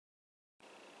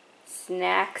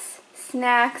Snacks,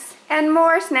 snacks, and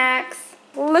more snacks.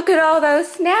 Look at all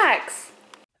those snacks.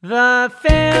 The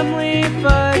family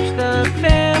fudge, the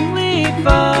family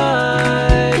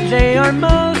fudge. They are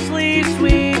mostly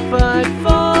sweet but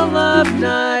full of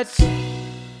nuts.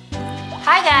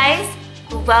 Hi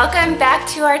guys, welcome back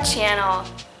to our channel.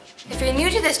 If you're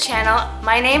new to this channel,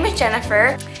 my name is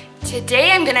Jennifer.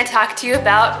 Today I'm going to talk to you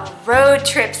about road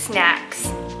trip snacks.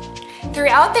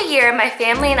 Throughout the year, my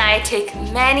family and I take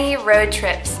many road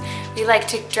trips. We like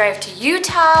to drive to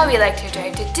Utah, we like to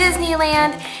drive to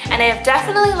Disneyland, and I have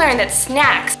definitely learned that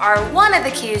snacks are one of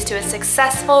the keys to a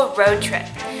successful road trip.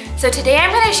 So today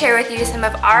I'm going to share with you some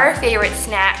of our favorite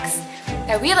snacks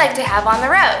that we like to have on the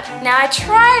road. Now I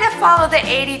try to follow the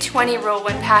 80-20 rule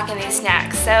when packing these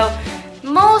snacks, so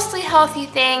mostly healthy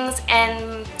things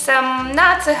and some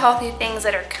not so healthy things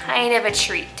that are kind of a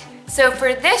treat. So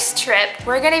for this trip,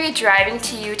 we're gonna be driving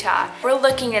to Utah. We're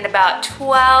looking at about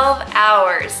 12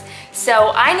 hours.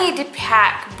 So I need to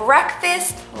pack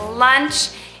breakfast,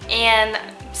 lunch, and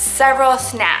several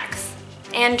snacks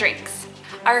and drinks.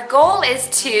 Our goal is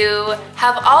to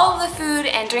have all of the food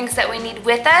and drinks that we need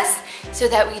with us so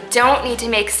that we don't need to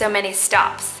make so many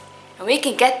stops and we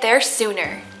can get there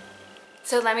sooner.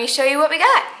 So let me show you what we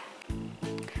got.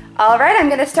 All right, I'm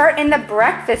gonna start in the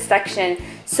breakfast section.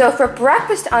 So for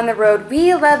breakfast on the road,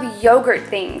 we love yogurt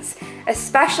things,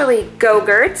 especially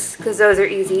Go-Gurts, because those are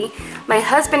easy. My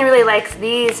husband really likes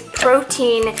these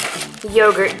protein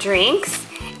yogurt drinks,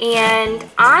 and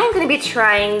I'm gonna be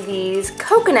trying these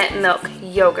coconut milk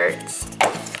yogurts.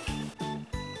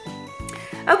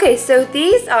 Okay, so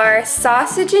these are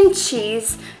sausage and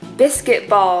cheese biscuit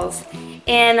balls.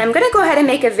 And I'm gonna go ahead and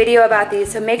make a video about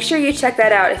these, so make sure you check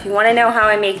that out if you wanna know how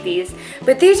I make these.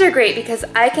 But these are great because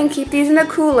I can keep these in the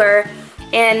cooler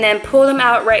and then pull them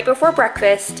out right before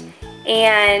breakfast,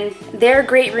 and they're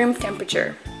great room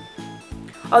temperature.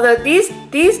 Although these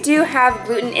do have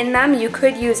gluten in them, you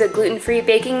could use a gluten-free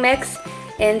baking mix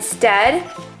instead.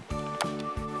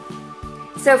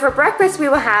 So for breakfast we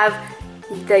will have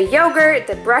the yogurt,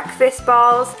 the breakfast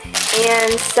balls,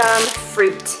 and some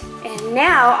fruit. And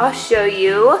now I'll show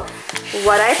you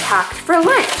what I packed for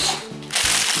lunch.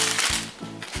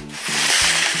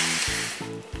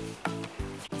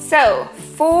 So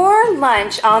for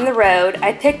lunch on the road,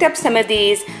 I picked up some of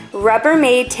these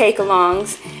Rubbermaid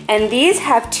take-alongs, and these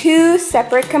have two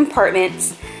separate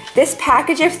compartments. This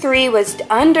package of 3 was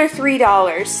under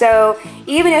 $3, so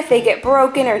even if they get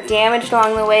broken or damaged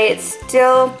along the way, it's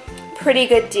still a pretty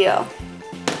good deal.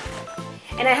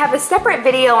 And I have a separate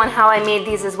video on how I made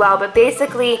these as well, but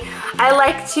basically I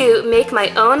like to make my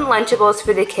own Lunchables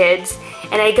for the kids,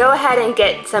 and I go ahead and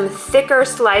get some thicker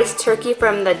sliced turkey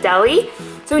from the deli.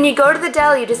 So when you go to the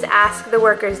deli, you just ask the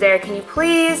workers there, can you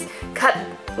please cut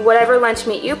whatever lunch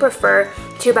meat you prefer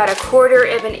to about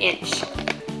 1/4 of an inch?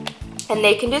 And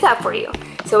they can do that for you.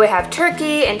 So we have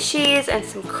turkey and cheese and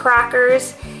some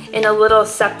crackers in a little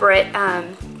separate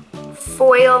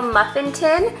foil muffin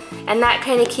tin, and that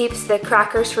kind of keeps the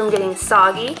crackers from getting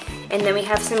soggy. And then we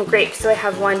have some grapes, so I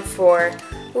have one for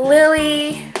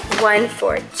Lily, one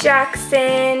for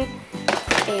Jackson,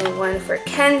 and one for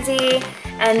Kenzie.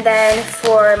 And then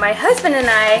for my husband and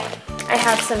I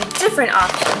have some different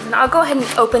options, and I'll go ahead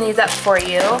and open these up for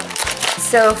you.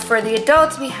 So for the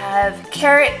adults, we have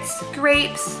carrots,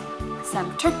 grapes,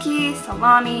 some turkey,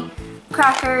 salami,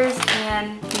 crackers,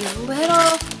 and these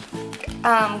little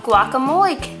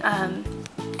guacamole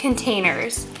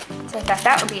containers. So I thought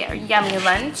that would be a yummy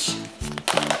lunch.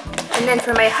 And then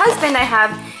for my husband, I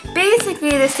have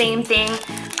basically the same thing.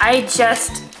 I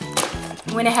just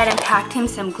went ahead and packed him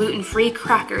some gluten-free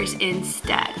crackers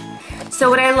instead. So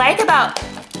what I like about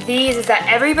these is that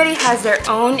everybody has their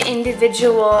own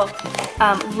individual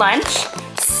lunch.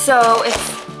 So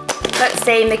if, let's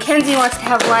say, Mackenzie wants to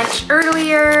have lunch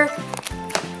earlier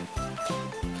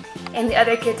and the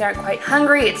other kids aren't quite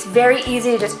hungry, it's very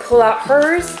easy to just pull out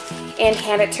hers and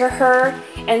hand it to her.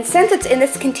 And since it's in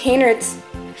this container,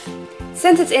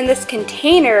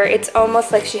 it's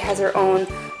almost like she has her own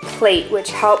plate,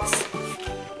 which helps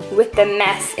with the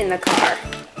mess in the car.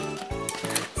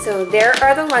 So there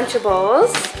are the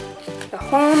Lunchables, the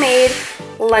homemade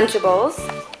Lunchables.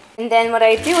 And then what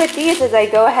I do with these is I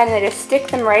go ahead and I just stick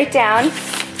them right down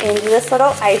into this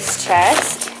little ice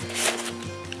chest.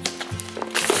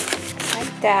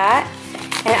 That,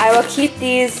 and I will keep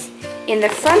these in the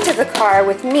front of the car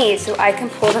with me so I can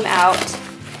pull them out.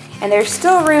 And there's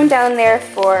still room down there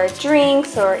for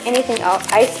drinks or anything else,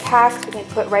 ice packs we can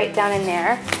put right down in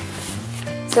there.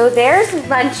 So there's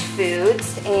lunch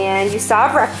foods, and you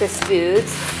saw breakfast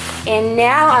foods, and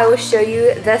now I will show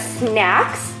you the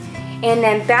snacks. And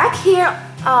then back here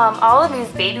all of these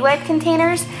baby wipe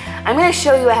containers, I'm gonna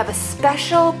show you I have a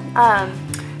special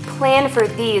plan for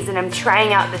these that I'm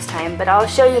trying out this time, but I'll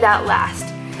show you that last.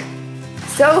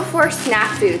 So for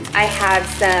snack foods, I have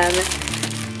some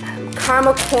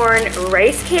caramel corn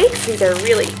rice cakes. These are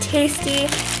really tasty,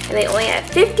 and they only have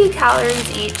 50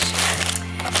 calories each.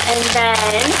 And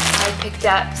then I picked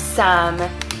up some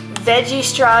veggie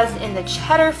straws in the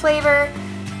cheddar flavor,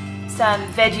 some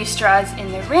veggie straws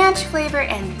in the ranch flavor,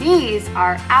 and these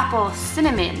are apple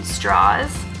cinnamon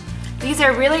straws. These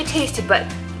are really tasty, but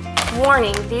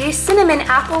warning, these cinnamon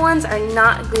apple ones are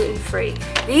not gluten-free.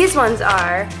 These ones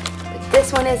are, but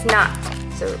this one is not.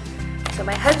 So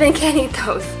my husband can't eat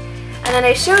those. And then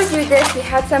I showed you this, we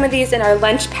had some of these in our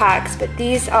lunch packs, but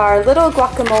these are little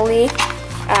guacamole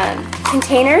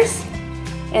containers,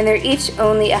 and they're each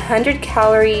only 100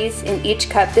 calories in each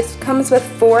cup. This comes with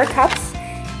 4 cups,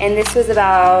 and this was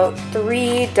about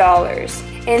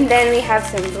 $3. And then we have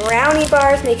some brownie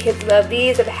bars. My kids love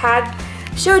these.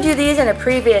 I've showed you these in a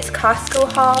previous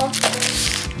Costco haul.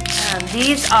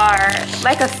 These are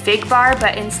like a fig bar,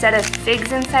 but instead of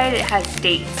figs inside, it has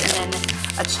dates and then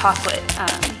a chocolate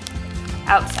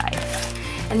outside.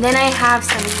 And then I have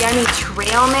some yummy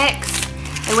trail mix.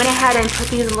 I went ahead and put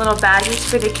these in little baggies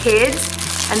for the kids,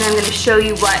 and then I'm going to show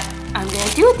you what I'm going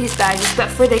to do with these baggies. But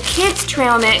for the kids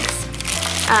trail mix,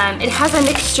 it has a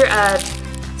mixture of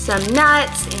some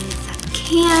nuts and some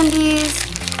candies,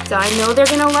 so I know they're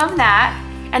going to love that.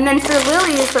 And then for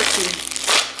Lily's, let's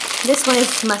see, this one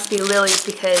must be Lily's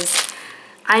because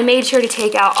I made sure to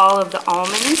take out all of the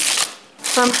almonds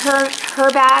from her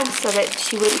bag so that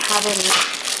she wouldn't have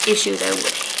any issues.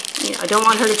 I don't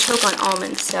want her to choke on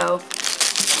almonds, so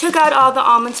took out all the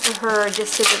almonds for her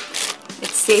just so that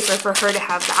it's safer for her to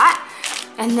have that.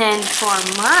 And then for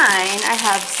mine, I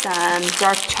have some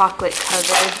dark chocolate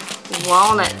covered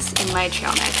walnuts in my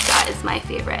trail mix. That is my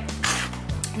favorite.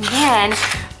 And then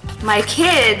my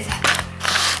kids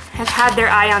have had their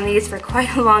eye on these for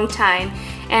quite a long time,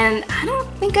 and I don't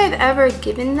think I've ever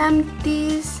given them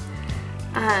these.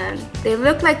 They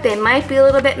look like they might be a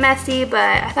little bit messy,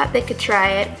 but I thought they could try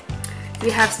it.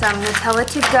 We have some Nutella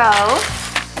to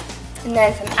go, and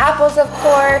then some apples, of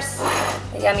course,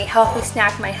 a yummy healthy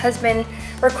snack. My husband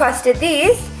requested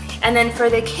these. And then for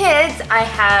the kids, I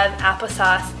have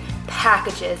applesauce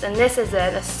packages, and this is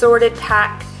an assorted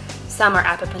pack. Some are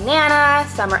apple banana,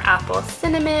 some are apple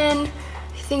cinnamon.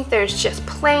 I think there's just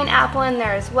plain apple in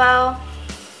there as well.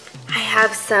 I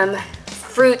have some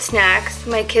fruit snacks.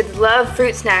 My kids love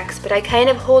fruit snacks, but I kind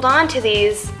of hold on to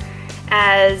these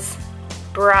as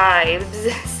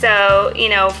bribes. So, you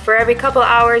know, for every couple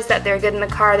hours that they're good in the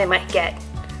car, they might get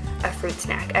a fruit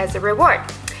snack as a reward.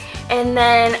 And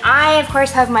then I, of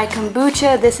course, have my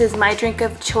kombucha. This is my drink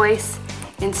of choice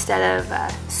instead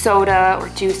of soda or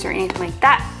juice or anything like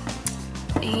that.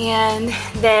 And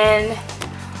then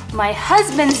my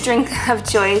husband's drink of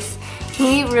choice,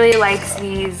 he really likes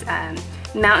these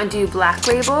Mountain Dew Black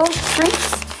Label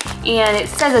drinks. And it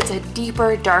says it's a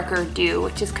deeper, darker dew,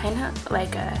 which is kind of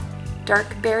like a dark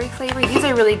berry flavor. These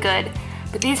are really good,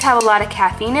 but these have a lot of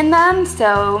caffeine in them,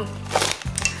 so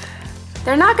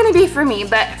they're not gonna be for me.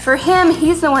 But for him,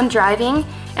 he's the one driving,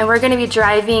 and we're gonna be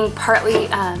driving partly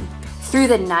through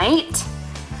the night.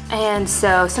 And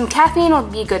so some caffeine will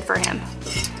be good for him.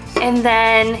 And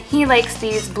then he likes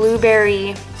these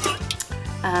blueberry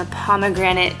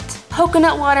pomegranate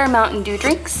coconut water Mountain Dew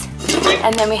drinks.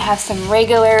 And then we have some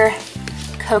regular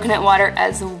coconut water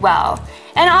as well.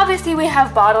 And obviously we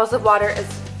have bottles of water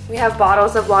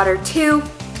too,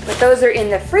 but those are in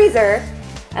the freezer.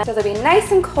 So they'll be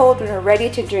nice and cold when we're ready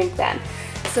to drink them.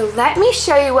 So let me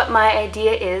show you what my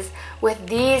idea is with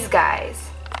these guys.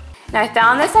 Now I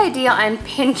found this idea on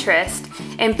Pinterest,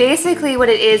 and basically what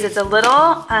it is, it's a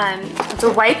little, it's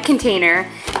a wipe container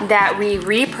that we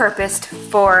repurposed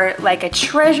for like a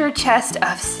treasure chest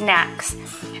of snacks.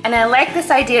 And I like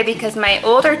this idea because my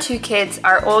older 2 kids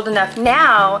are old enough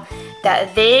now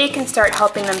that they can start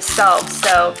helping themselves.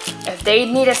 So if they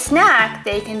need a snack,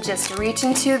 they can just reach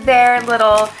into their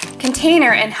little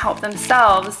container and help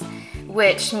themselves,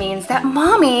 which means that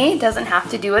mommy doesn't have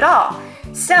to do it all.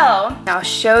 So I'll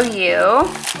show you,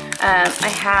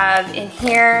 I have in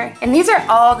here, and these are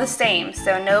all the same,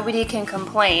 so nobody can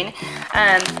complain.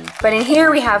 But in here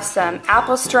we have some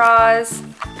apple straws,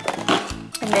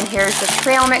 and then here's the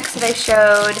trail mix that I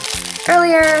showed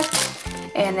earlier.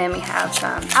 And then we have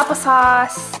some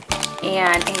applesauce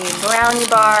and a brownie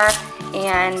bar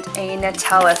and a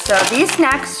Nutella. So these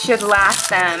snacks should last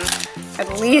them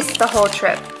at least the whole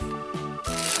trip.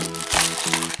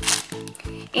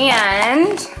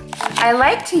 And I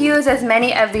like to use as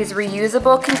many of these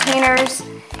reusable containers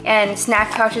and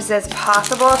snack pouches as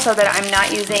possible so that I'm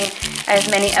not using as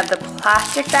many of the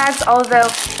plastic bags. Although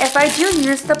if I do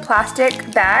use the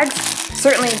plastic bags,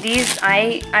 certainly these,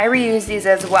 I reuse these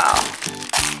as well.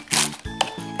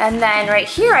 And then right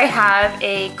here I have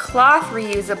a cloth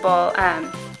reusable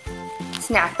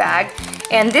snack bag.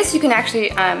 And this you can actually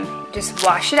just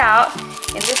wash it out.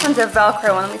 And this one's a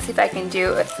Velcro one. Let me see if I can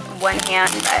do it with one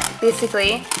hand. But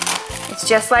basically, it's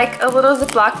just like a little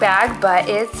Ziploc bag, but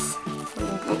it's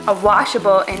a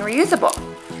washable and reusable.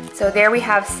 So there we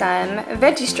have some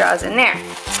veggie straws in there.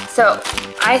 So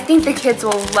I think the kids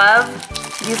will love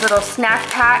these little snack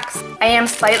packs. I am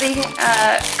slightly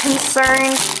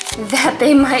concerned that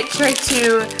they might try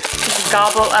to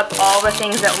gobble up all the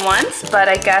things at once, but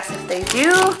I guess if they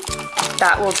do,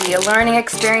 that will be a learning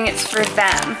experience for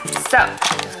them. So,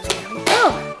 there we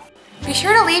go. Be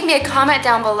sure to leave me a comment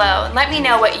down below and let me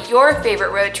know what your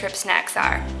favorite road trip snacks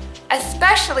are,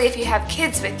 especially if you have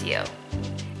kids with you.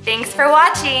 Thanks for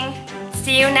watching.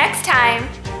 See you next time.